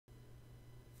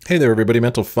Hey there everybody,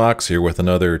 Mental Fox here with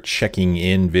another checking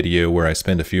in video where I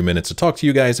spend a few minutes to talk to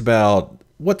you guys about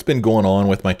what's been going on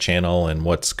with my channel and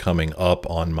what's coming up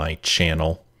on my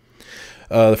channel.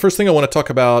 The first thing I want to talk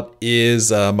about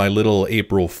is my little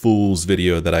April Fool's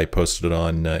video that I posted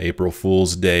on April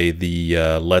Fool's Day,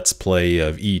 the Let's Play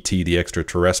of E.T. the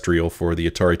Extraterrestrial for the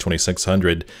Atari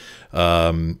 2600.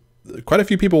 Quite a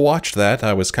few people watched that.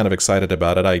 I was kind of excited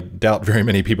about it. I doubt very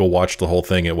many people watched the whole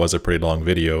thing. It was a pretty long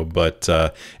video, but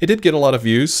it did get a lot of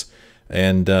views,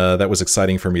 and that was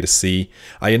exciting for me to see.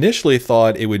 I initially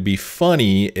thought it would be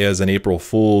funny as an April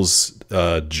Fool's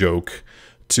joke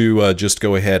to just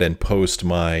go ahead and post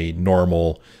my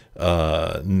normal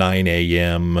 9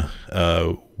 a.m.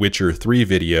 Witcher 3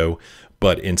 video,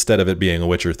 but instead of it being a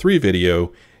Witcher 3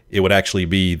 video, it would actually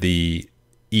be the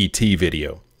E.T.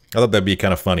 video. I thought that'd be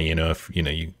kind of funny, if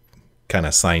you kind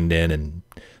of signed in and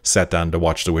sat down to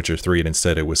watch The Witcher 3 and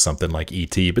instead it was something like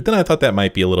E.T. But then I thought that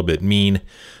might be a little bit mean,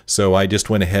 so I just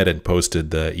went ahead and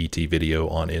posted the E.T. video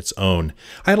on its own.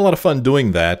 I had a lot of fun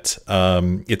doing that.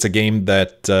 It's a game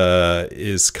that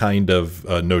is kind of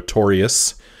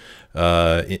notorious.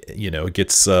 It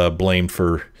gets blamed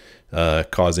for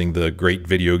causing the great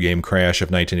video game crash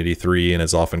of 1983 and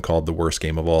is often called the worst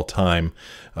game of all time.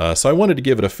 So I wanted to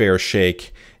give it a fair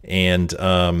shake, and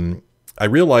I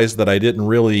realized that I didn't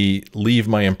really leave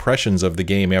my impressions of the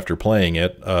game after playing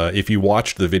it. If you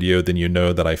watched the video, then you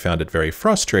know that I found it very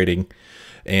frustrating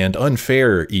and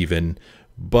unfair even,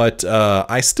 but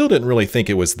I still didn't really think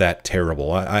it was that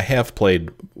terrible. I have played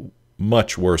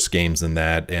much worse games than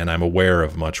that, and I'm aware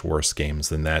of much worse games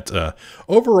than that.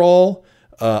 Overall,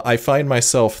 I find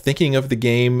myself thinking of the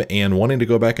game and wanting to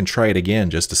go back and try it again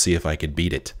just to see if I could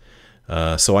beat it.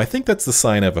 So I think that's the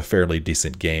sign of a fairly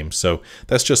decent game. So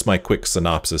that's just my quick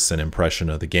synopsis and impression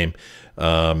of the game.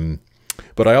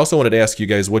 But I also wanted to ask you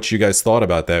guys what you guys thought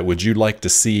about that. Would you like to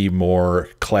see more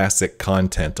classic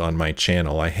content on my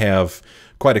channel? I have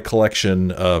quite a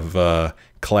collection of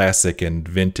classic and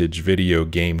vintage video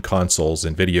game consoles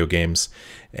and video games,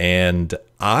 and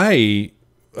I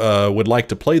would like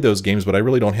to play those games, but I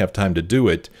really don't have time to do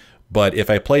it. But if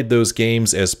I played those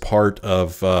games as part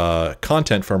of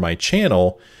content for my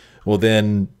channel, well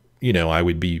then, I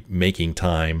would be making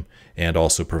time and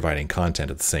also providing content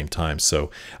at the same time.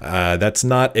 So that's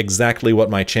not exactly what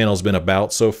my channel's been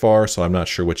about so far, so I'm not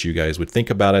sure what you guys would think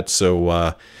about it.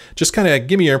 So just kind of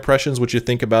give me your impressions, what you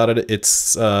think about it. It's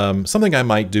something I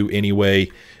might do anyway,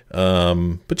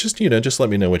 but just let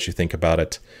me know what you think about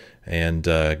it, and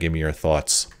give me your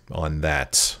thoughts on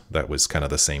that. That was kind of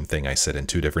the same thing I said in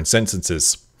two different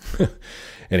sentences.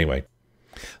 Anyway,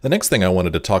 the next thing I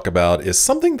wanted to talk about is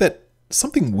something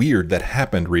weird that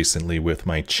happened recently with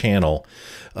my channel.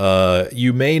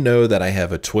 You may know that I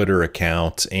have a Twitter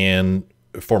account and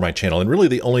for my channel, and really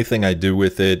the only thing I do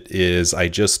with it is I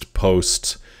just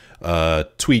post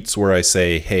tweets where I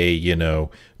say, hey,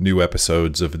 new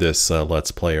episodes of this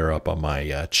Let's Play are up on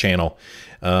my channel.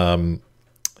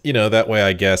 That way,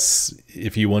 I guess,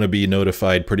 if you want to be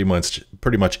notified pretty much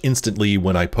instantly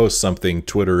when I post something,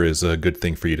 Twitter is a good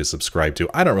thing for you to subscribe to.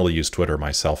 I don't really use Twitter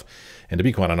myself, and to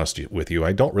be quite honest with you,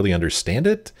 I don't really understand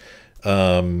it.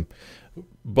 But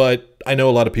I know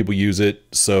a lot of people use it,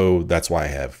 so that's why I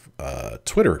have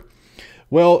Twitter.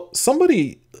 Well,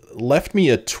 somebody left me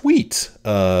a tweet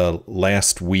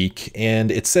last week, and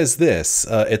it says this.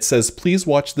 It says, "Please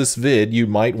watch this vid. You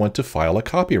might want to file a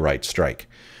copyright strike."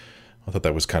 I thought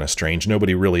that was kind of strange.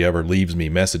 Nobody really ever leaves me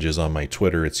messages on my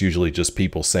Twitter. It's usually just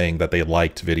people saying that they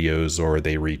liked videos or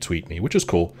they retweet me, which is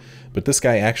cool. But this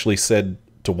guy actually said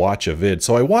to watch a vid.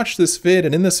 So I watched this vid,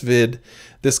 and in this vid,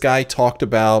 this guy talked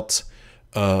about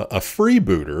a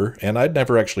freebooter, and I'd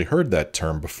never actually heard that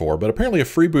term before, but apparently a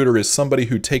freebooter is somebody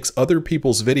who takes other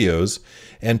people's videos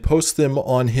and posts them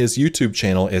on his YouTube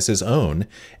channel as his own.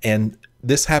 And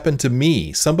this happened to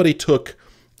me. Somebody took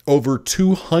over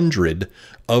 200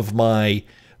 of my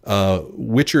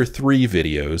Witcher 3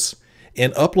 videos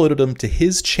and uploaded them to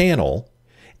his channel,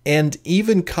 and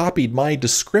even copied my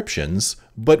descriptions,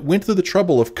 but went through the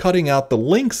trouble of cutting out the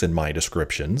links in my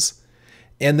descriptions,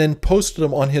 and then posted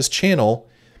them on his channel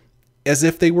as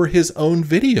if they were his own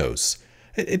videos.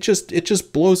 It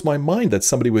just blows my mind that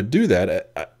somebody would do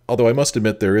that. Although I must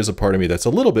admit there is a part of me that's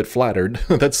a little bit flattered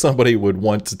that somebody would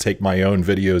want to take my own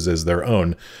videos as their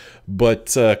own.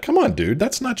 But come on, dude,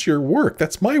 that's not your work.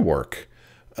 That's my work.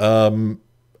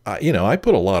 I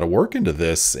put a lot of work into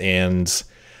this, and,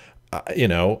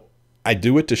 I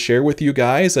do it to share with you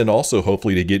guys and also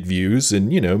hopefully to get views and,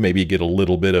 maybe get a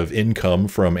little bit of income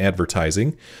from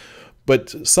advertising.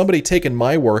 But somebody taking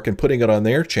my work and putting it on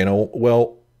their channel,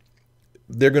 well,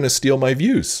 they're going to steal my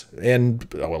views. And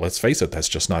well, let's face it, that's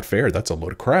just not fair. That's a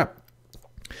load of crap.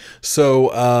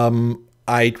 So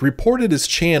I reported his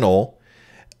channel,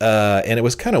 and it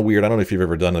was kind of weird. I don't know if you've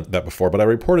ever done that before, but I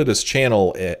reported his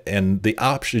channel, and the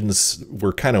options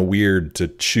were kind of weird to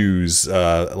choose.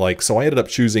 So I ended up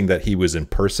choosing that he was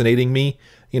impersonating me.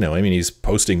 You know, I mean, he's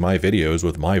posting my videos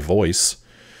with my voice.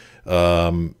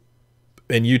 And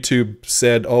YouTube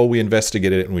said, oh, we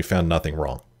investigated it and we found nothing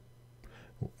wrong.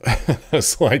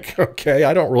 It's like, okay,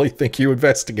 I don't really think you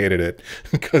investigated it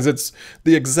because it's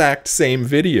the exact same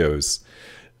videos.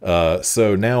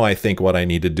 So now I think what I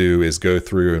need to do is go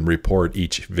through and report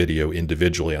each video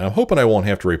individually. And I'm hoping I won't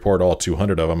have to report all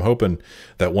 200 of them. I'm hoping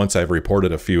that once I've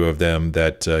reported a few of them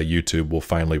that YouTube will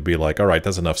finally be like, all right,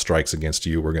 that's enough strikes against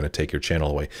you. We're going to take your channel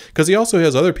away. Because he also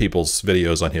has other people's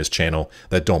videos on his channel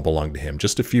that don't belong to him.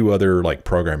 Just a few other like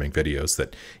programming videos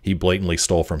that he blatantly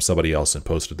stole from somebody else and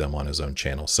posted them on his own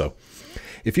channel. So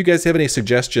if you guys have any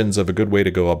suggestions of a good way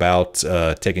to go about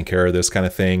taking care of this kind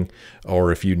of thing,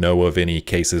 or if you know of any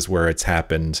cases where it's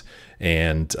happened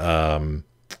and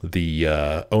the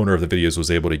owner of the videos was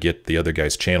able to get the other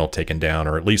guy's channel taken down,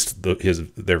 or at least their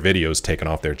videos taken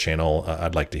off their channel,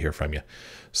 I'd like to hear from you.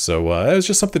 So it was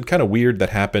just something kind of weird that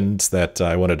happened that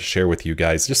I wanted to share with you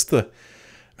guys. Just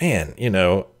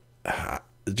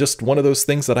just one of those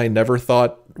things that I never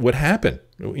thought would happen,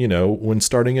 you know, when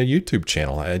starting a YouTube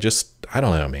channel. I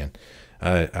don't know, man.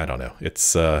 I don't know.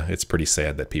 It's pretty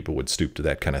sad that people would stoop to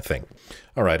that kind of thing.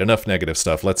 All right, enough negative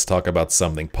stuff. Let's talk about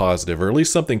something positive, or at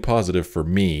least something positive for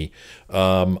me.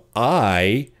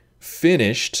 I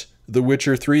finished The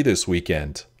Witcher 3 this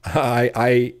weekend.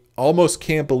 I almost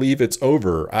can't believe it's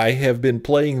over. I have been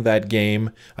playing that game,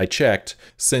 I checked,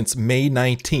 since May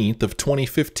 19th of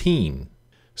 2015.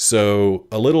 So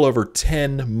a little over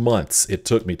 10 months it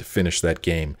took me to finish that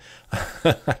game.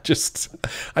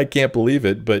 I can't believe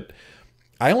it, but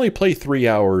I only play 3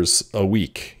 hours a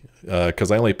week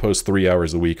because I only post 3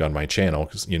 hours a week on my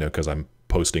channel, because I'm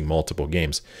posting multiple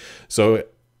games. So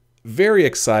very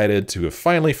excited to have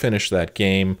finally finished that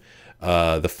game.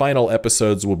 The final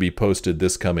episodes will be posted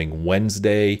this coming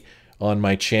Wednesday on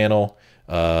my channel.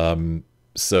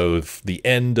 So the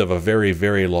end of a very,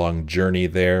 very long journey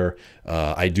there.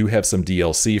 I do have some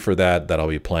DLC for that I'll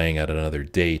be playing at another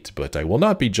date, but I will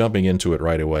not be jumping into it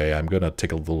right away. I'm going to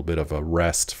take a little bit of a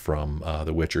rest from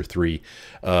The Witcher 3,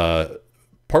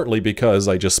 partly because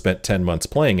I just spent 10 months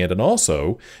playing it, and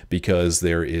also because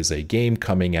there is a game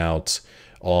coming out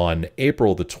on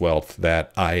April the 12th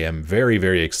that I am very,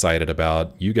 very excited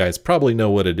about. You guys probably know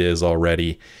what it is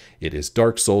already. It is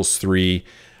Dark Souls 3.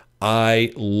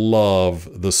 I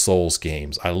love the Souls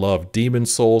games. I love Demon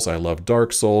Souls. I love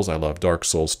Dark Souls. I love Dark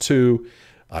Souls 2.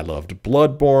 I loved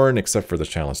Bloodborne, except for the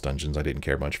challenge dungeons. I didn't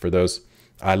care much for those.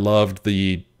 I loved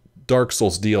the Dark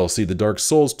Souls DLC, the Dark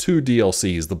Souls 2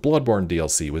 DLCs. The Bloodborne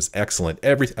DLC was excellent.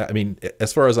 I mean,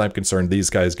 as far as I'm concerned, these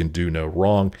guys can do no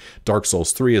wrong. Dark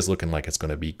Souls 3 is looking like it's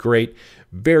going to be great.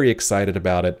 Very excited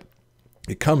about it.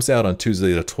 It comes out on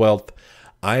Tuesday the 12th.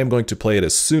 I am going to play it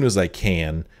as soon as I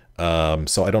can.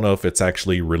 So I don't know if it's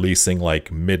actually releasing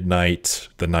like midnight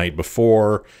the night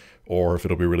before, or if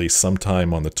it'll be released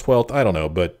sometime on the 12th. I don't know,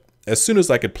 but as soon as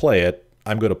I could play it,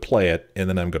 I'm going to play it, and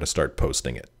then I'm going to start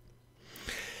posting it.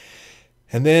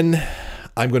 And then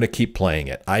I'm going to keep playing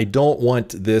it. I don't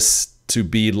want this to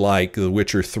be like The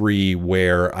Witcher 3,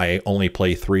 where I only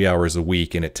play 3 hours a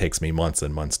week and it takes me months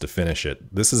and months to finish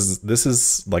it. This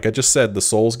is like I just said, the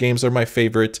Souls games are my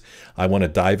favorite. I want to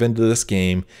dive into this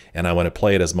game and I want to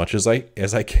play it as much as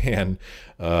I can.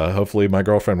 Hopefully my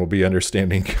girlfriend will be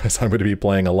understanding, because I'm going to be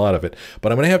playing a lot of it.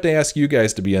 But I'm going to have to ask you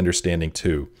guys to be understanding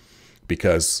too,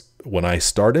 because when I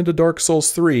start into Dark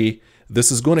Souls 3, this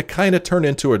is going to kind of turn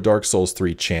into a Dark Souls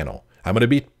 3 channel. I'm going to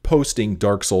be posting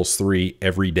Dark Souls 3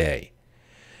 every day.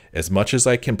 As much as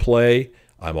I can play,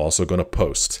 I'm also going to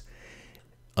post.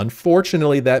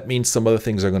 Unfortunately, that means some other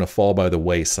things are going to fall by the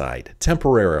wayside,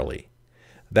 temporarily.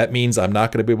 That means I'm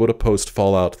not going to be able to post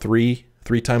Fallout 3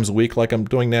 times a week like I'm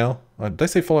doing now. Did I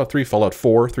say Fallout 3? Fallout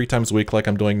 4 3 times a week like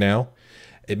I'm doing now.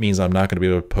 It means I'm not going to be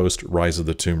able to post Rise of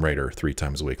the Tomb Raider 3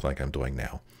 times a week like I'm doing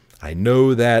now. I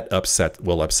know that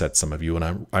will upset some of you,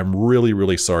 and I'm really,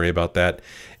 really sorry about that.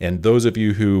 And those of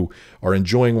you who are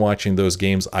enjoying watching those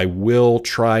games, I will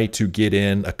try to get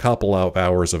in a couple of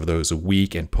hours of those a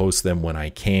week and post them when I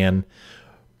can.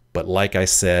 But like I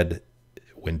said,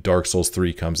 when Dark Souls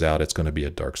 3 comes out, it's going to be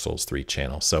a Dark Souls 3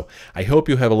 channel. So I hope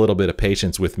you have a little bit of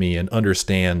patience with me and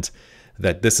understand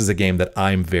that this is a game that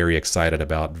I'm very excited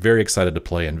about, very excited to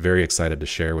play, and very excited to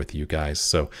share with you guys.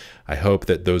 So I hope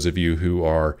that those of you who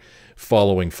are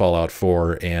following Fallout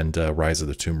 4 and Rise of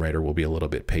the Tomb Raider will be a little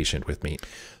bit patient with me.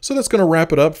 So that's going to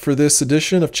wrap it up for this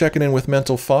edition of Checking In with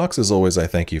Mental Fox. As always, I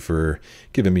thank you for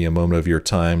giving me a moment of your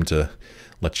time to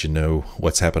let you know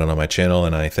what's happening on my channel,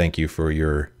 and I thank you for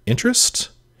your interest.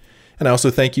 And I also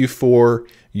thank you for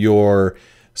your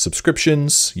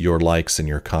subscriptions, your likes, and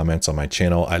your comments on my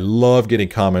channel. I love getting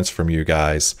comments from you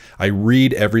guys. I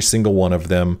read every single one of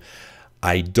them.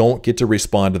 I don't get to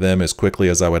respond to them as quickly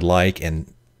as I would like,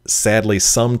 and sadly,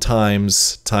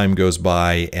 sometimes time goes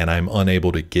by and I'm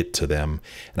unable to get to them.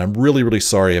 And I'm really, really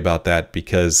sorry about that,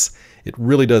 because it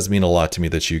really does mean a lot to me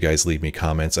that you guys leave me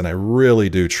comments, and I really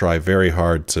do try very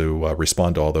hard to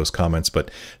respond to all those comments,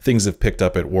 but things have picked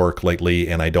up at work lately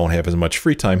and I don't have as much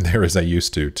free time there as I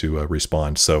used to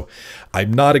respond. So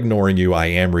I'm not ignoring you. I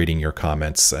am reading your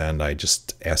comments, and I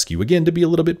just ask you again to be a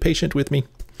little bit patient with me.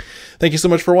 Thank you so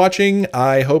much for watching.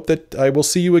 I hope that I will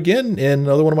see you again in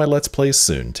another one of my Let's Plays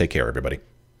soon. Take care, everybody.